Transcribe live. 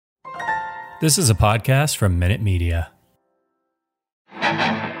This is a podcast from Minute Media.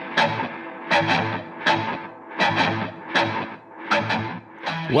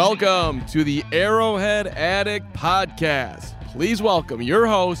 Welcome to the Arrowhead Addict Podcast. Please welcome your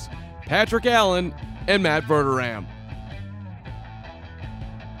hosts, Patrick Allen and Matt Verderam.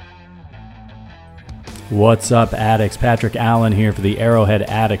 What's up, addicts? Patrick Allen here for the Arrowhead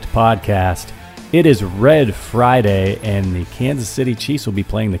Addict Podcast. It is Red Friday, and the Kansas City Chiefs will be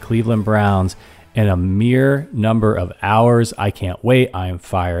playing the Cleveland Browns in a mere number of hours. I can't wait. I am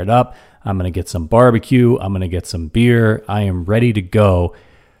fired up. I'm going to get some barbecue. I'm going to get some beer. I am ready to go.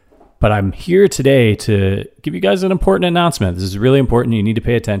 But I'm here today to give you guys an important announcement. This is really important. You need to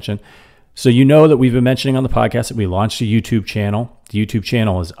pay attention. So you know that we've been mentioning on the podcast that we launched a YouTube channel. The YouTube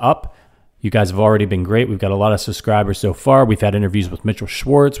channel is up. You guys have already been great. We've got a lot of subscribers so far. We've had interviews with Mitchell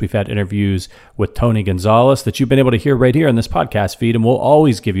Schwartz. We've had interviews with Tony Gonzalez that you've been able to hear right here in this podcast feed, and we'll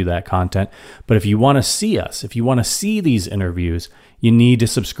always give you that content. But if you want to see us, if you want to see these interviews, you need to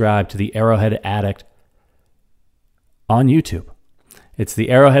subscribe to the Arrowhead Addict on YouTube. It's the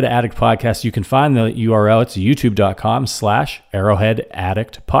Arrowhead Addict Podcast. You can find the URL. It's youtube.com/Arrowhead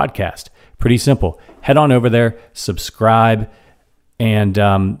Addict Podcast. Pretty simple. Head on over there, subscribe. And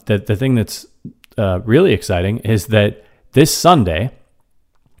the thing that's really exciting is that this Sunday,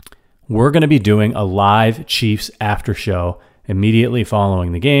 we're going to be doing a live Chiefs after show immediately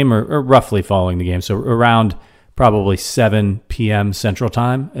following the game, or roughly following the game. So around probably 7 p.m. Central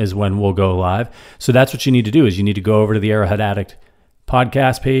Time is when we'll go live. So that's what you need to do, is you need to go over to the Arrowhead Addict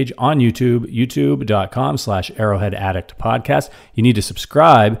podcast page on YouTube, youtube.com/Arrowhead Addict Podcast. You need to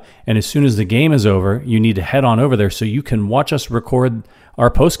subscribe, and as soon as the game is over, you need to head on over there so you can watch us record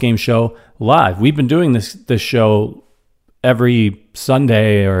our post-game show live. We've been doing this show every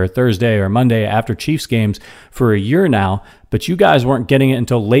Sunday or Thursday or Monday after Chiefs games for a year now, but you guys weren't getting it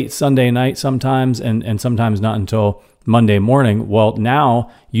until late Sunday night sometimes, and sometimes not until Monday morning. Well, now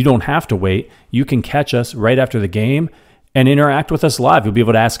you don't have to wait. You can catch us right after the game and interact with us live. You'll be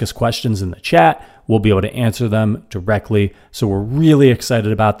able to ask us questions in the chat. We'll be able to answer them directly. So we're really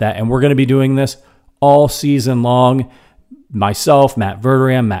excited about that. And we're going to be doing this all season long. Myself, Matt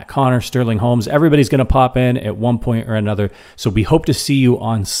Verderam, Matt Connor, Sterling Holmes, everybody's going to pop in at one point or another. So we hope to see you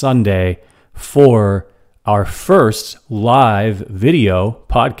on Sunday for our first live video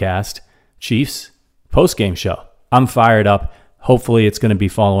podcast, Chiefs post-game show. I'm fired up. Hopefully it's going to be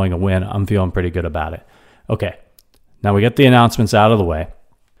following a win. I'm feeling pretty good about it. Okay. Now we get the announcements out of the way.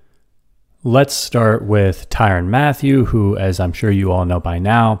 Let's start with Tyrann Mathieu, who, as I'm sure you all know by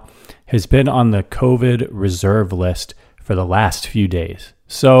now, has been on the COVID reserve list for the last few days.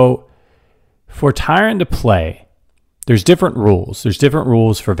 So for Tyrann to play, there's different rules. There's different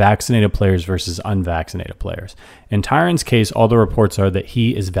rules for vaccinated players versus unvaccinated players. In Tyrann's case, all the reports are that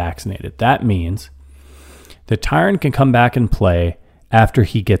he is vaccinated. That means that Tyrann can come back and play after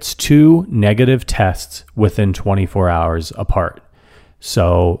he gets 2 negative tests within 24 hours apart.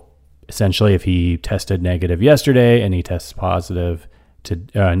 So essentially, if he tested negative yesterday and he tests positive to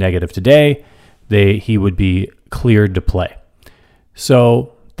negative today, he would be cleared to play.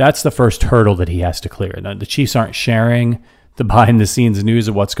 So that's the first hurdle that he has to clear. Now, the Chiefs aren't sharing the behind-the-scenes news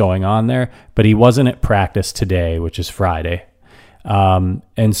of what's going on there, but he wasn't at practice today, which is Friday. And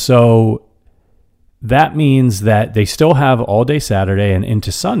so that means that they still have all day Saturday and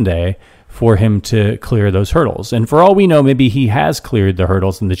into Sunday for him to clear those hurdles. And for all we know, maybe he has cleared the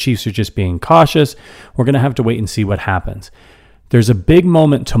hurdles and the Chiefs are just being cautious. We're going to have to wait and see what happens. There's a big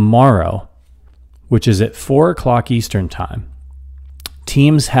moment tomorrow, which is at 4 o'clock Eastern time.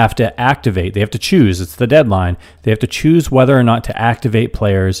 Teams have to activate. They have to choose. It's the deadline. They have to choose whether or not to activate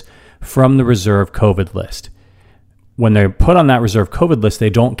players from the reserve COVID list. When they're put on that reserve COVID list, they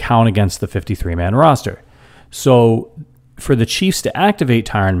don't count against the 53-man roster. So for the Chiefs to activate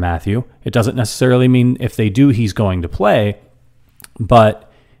Tyrann Mathieu, it doesn't necessarily mean if they do, he's going to play,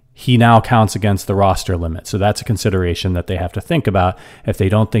 but he now counts against the roster limit. So that's a consideration that they have to think about. If they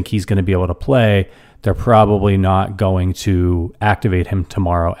don't think he's going to be able to play, they're probably not going to activate him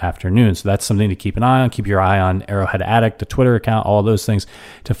tomorrow afternoon. So that's something to keep an eye on. Keep your eye on Arrowhead Addict, the Twitter account, all those things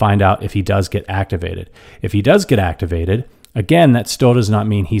to find out if he does get activated. If he does get activated, again, that still does not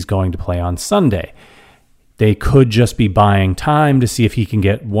mean he's going to play on Sunday. They could just be buying time to see if he can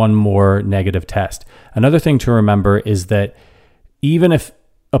get one more negative test. Another thing to remember is that even if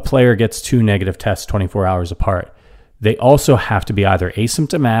a player gets 2 negative tests 24 hours apart, they also have to be either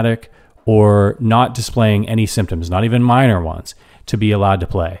asymptomatic or not displaying any symptoms, not even minor ones, to be allowed to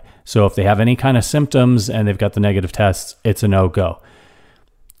play. So if they have any kind of symptoms and they've got the negative tests, it's a no-go.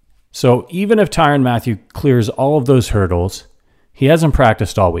 So even if Tyrann Mathieu clears all of those hurdles, He hasn't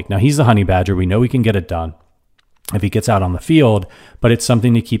practiced all week. Now, he's the Honey Badger. We know he can get it done if he gets out on the field, but it's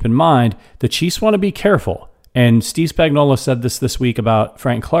something to keep in mind. The Chiefs want to be careful. And Steve Spagnuolo said this week about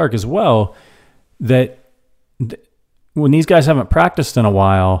Frank Clark as well, that when these guys haven't practiced in a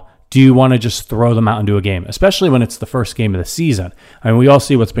while, do you want to just throw them out into a game, especially when it's the first game of the season? I mean, we all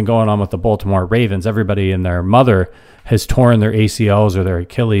see what's been going on with the Baltimore Ravens. Everybody and their mother has torn their ACLs or their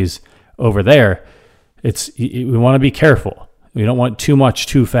Achilles over there. We want to be careful. We don't want too much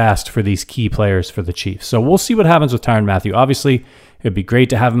too fast for these key players for the Chiefs. So we'll see what happens with Tyrann Mathieu. Obviously, it'd be great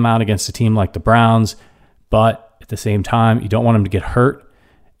to have him out against a team like the Browns, but at the same time, you don't want him to get hurt.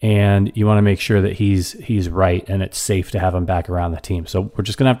 And you want to make sure that he's right and it's safe to have him back around the team. So we're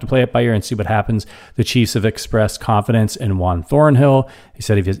just going to have to play it by ear and see what happens. The Chiefs have expressed confidence in Juan Thornhill. He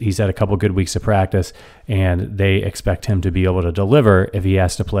said he's had a couple good weeks of practice, and they expect him to be able to deliver if he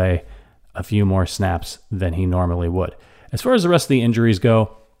has to play a few more snaps than he normally would. As far as the rest of the injuries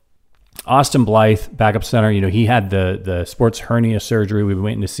go, Austin Blythe, backup center, he had the sports hernia surgery. We've been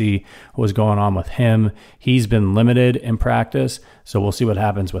waiting to see what was going on with him. He's been limited in practice, so we'll see what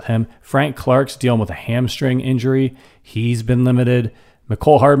happens with him. Frank Clark's dealing with a hamstring injury. He's been limited.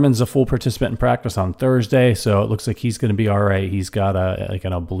 Mecole Hardman's a full participant in practice on Thursday, so it looks like he's going to be all right. He's got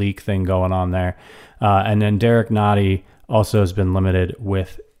an oblique thing going on there. And then Derek Nottie also has been limited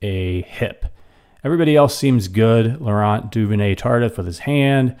with a hip. Everybody else seems good. Laurent Duvernay-Tardif with his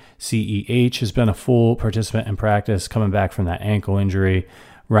hand. CEH has been a full participant in practice, coming back from that ankle injury.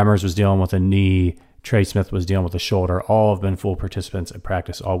 Remmers was dealing with a knee. Trey Smith was dealing with a shoulder. All have been full participants in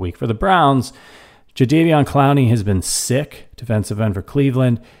practice all week. For the Browns, Jadeveon Clowney has been sick, defensive end for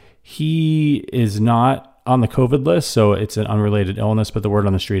Cleveland. He is not on the COVID list, so it's an unrelated illness, but the word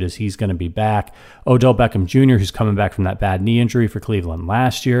on the street is he's going to be back. Odell Beckham Jr., who's coming back from that bad knee injury for Cleveland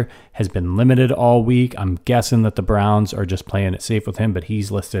last year, has been limited all week. I'm guessing that the Browns are just playing it safe with him, but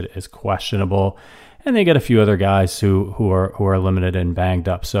he's listed as questionable. And they get a few other guys who are limited and banged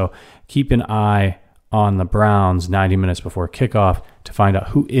up. So keep an eye on the Browns 90 minutes before kickoff to find out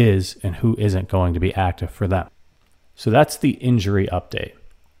who is and who isn't going to be active for them. So that's the injury update.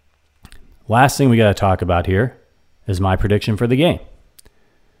 Last thing we got to talk about here is my prediction for the game.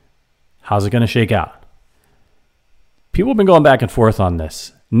 How's it going to shake out? People have been going back and forth on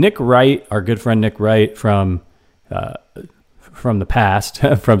this. Nick Wright, our good friend Nick Wright from the past,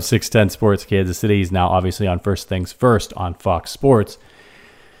 from 610 Sports Kansas City, he's now obviously on First Things First on Fox Sports.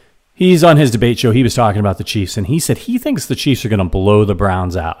 He's on his debate show. He was talking about the Chiefs, and he said he thinks the Chiefs are going to blow the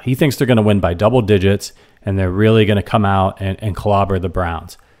Browns out. He thinks they're going to win by double digits, and they're really going to come out and clobber the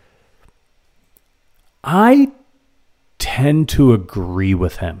Browns. I tend to agree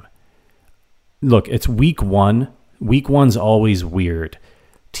with him. Look, it's week one. Week one's always weird.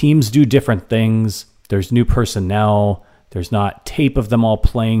 Teams do different things. There's new personnel. There's not tape of them all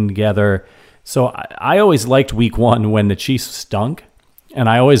playing together. So I always liked week one when the Chiefs stunk. And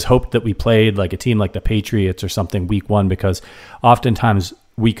I always hoped that we played like a team like the Patriots or something week one, because oftentimes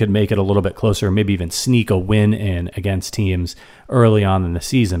we could make it a little bit closer, maybe even sneak a win in against teams early on in the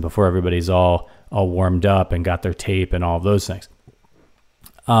season before everybody's all warmed up and got their tape and all of those things.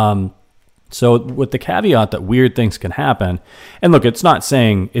 So with the caveat that weird things can happen, and look, it's not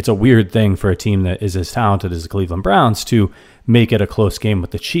saying it's a weird thing for a team that is as talented as the Cleveland Browns to make it a close game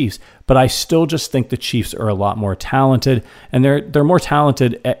with the Chiefs, but I still just think the Chiefs are a lot more talented, and they're more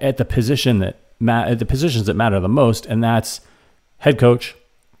talented at the positions that matter the most, and that's head coach,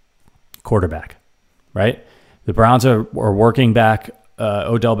 quarterback, right? The Browns are working back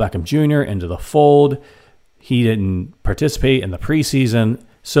Odell Beckham Jr. into the fold. He didn't participate in the preseason.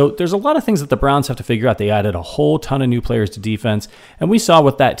 So there's a lot of things that the Browns have to figure out. They added a whole ton of new players to defense. And we saw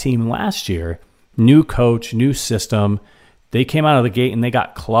with that team last year, new coach, new system. They came out of the gate and they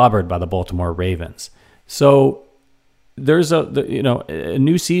got clobbered by the Baltimore Ravens. So there's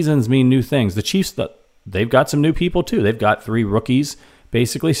new seasons mean new things. The Chiefs, they've got some new people too. They've got 3 rookies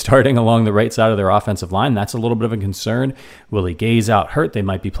basically starting along the right side of their offensive line. That's a little bit of a concern. Willie Gay's out hurt. They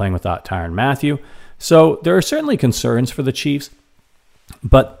might be playing without Tyrann Mathieu. So there are certainly concerns for the Chiefs.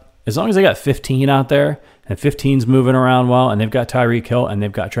 But as long as they got 15 out there, and 15's moving around well, and they've got Tyreek Hill, and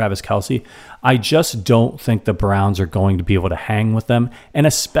they've got Travis Kelce, I just don't think the Browns are going to be able to hang with them. And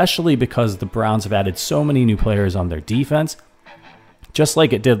especially because the Browns have added so many new players on their defense, just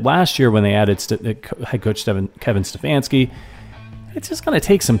like it did last year when they added head coach Kevin Stefanski. It's just going to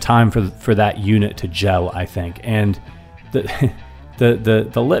take some time for that unit to gel, I think. And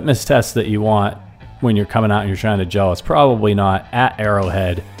the litmus test that you want when you're coming out and you're trying to gel is probably not at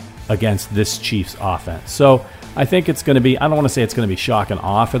Arrowhead against this Chiefs offense. So I think it's going to be, I don't want to say it's going to be shock and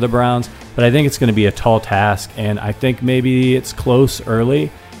awe for the Browns, but I think it's going to be a tall task, and I think maybe it's close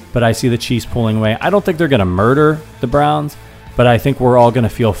early, but I see the Chiefs pulling away. I don't think they're going to murder the Browns, but I think we're all going to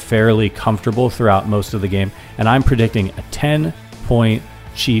feel fairly comfortable throughout most of the game, and I'm predicting a 10-point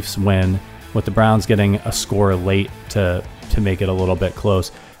Chiefs win with the Browns getting a score late to make it a little bit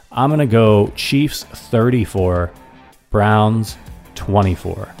close. I'm going to go Chiefs 34, Browns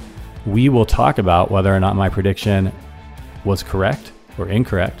 24. We will talk about whether or not my prediction was correct or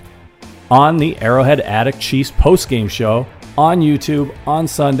incorrect on the Arrowhead Addict Chiefs postgame show on YouTube on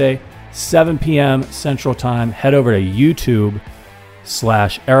Sunday, 7 p.m. Central Time. Head over to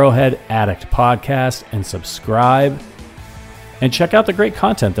YouTube/Arrowhead Addict Podcast and subscribe. And check out the great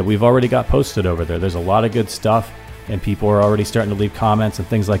content that we've already got posted over there. There's a lot of good stuff, and people are already starting to leave comments and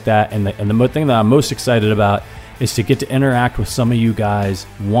things like that. And the thing that I'm most excited about is to get to interact with some of you guys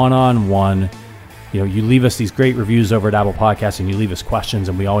one-on-one. You know, you leave us these great reviews over at Apple Podcasts, and you leave us questions,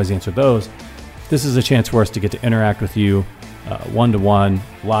 and we always answer those. This is a chance for us to get to interact with you one-to-one,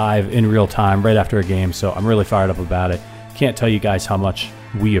 live, in real time, right after a game. So I'm really fired up about it. Can't tell you guys how much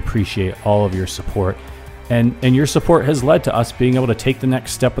we appreciate all of your support. And your support has led to us being able to take the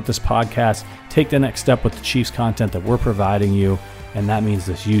next step with this podcast, take the next step with the Chiefs content that we're providing you. And that means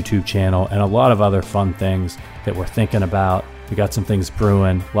this YouTube channel and a lot of other fun things that we're thinking about. We got some things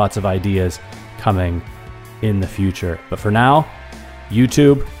brewing, lots of ideas coming in the future. But for now,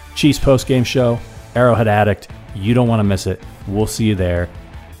 YouTube, Chiefs postgame show, Arrowhead Addict. You don't want to miss it. We'll see you there.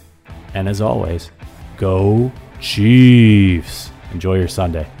 And as always, go Chiefs. Enjoy your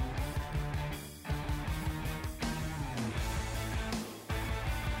Sunday.